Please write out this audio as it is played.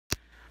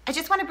I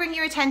just want to bring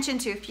your attention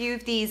to a few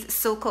of these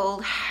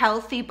so-called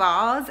healthy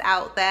bars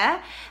out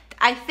there.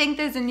 I think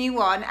there's a new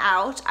one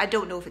out. I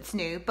don't know if it's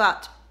new,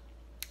 but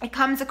it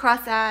comes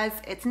across as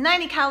it's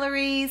 90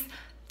 calories,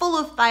 full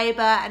of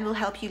fiber, and will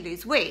help you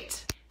lose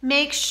weight.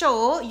 Make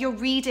sure you're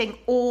reading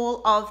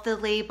all of the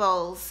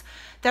labels.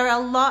 There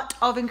are a lot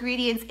of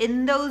ingredients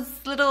in those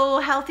little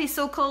healthy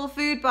so-called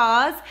food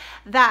bars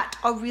that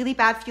are really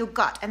bad for your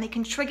gut, and they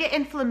can trigger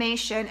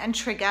inflammation and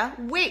trigger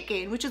weight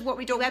gain, which is what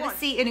we don't want. If you ever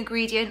see an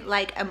ingredient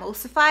like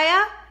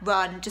emulsifier,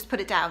 run, just put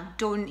it down.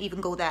 Don't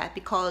even go there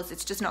because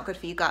it's just not good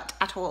for your gut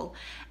at all.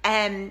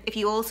 If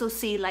you also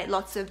see like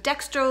lots of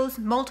dextrose,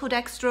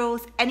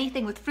 maltodextrose,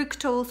 anything with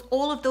fructose,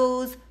 all of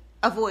those,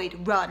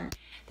 avoid, run.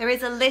 There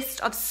is a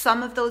list of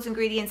some of those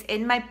ingredients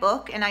in my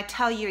book, and I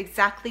tell you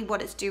exactly what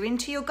it's doing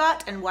to your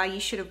gut and why you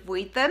should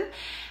avoid them.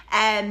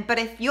 But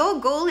if your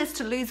goal is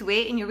to lose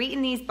weight and you're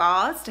eating these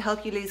bars to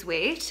help you lose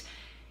weight,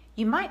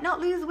 you might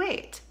not lose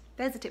weight.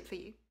 There's a tip for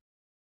you.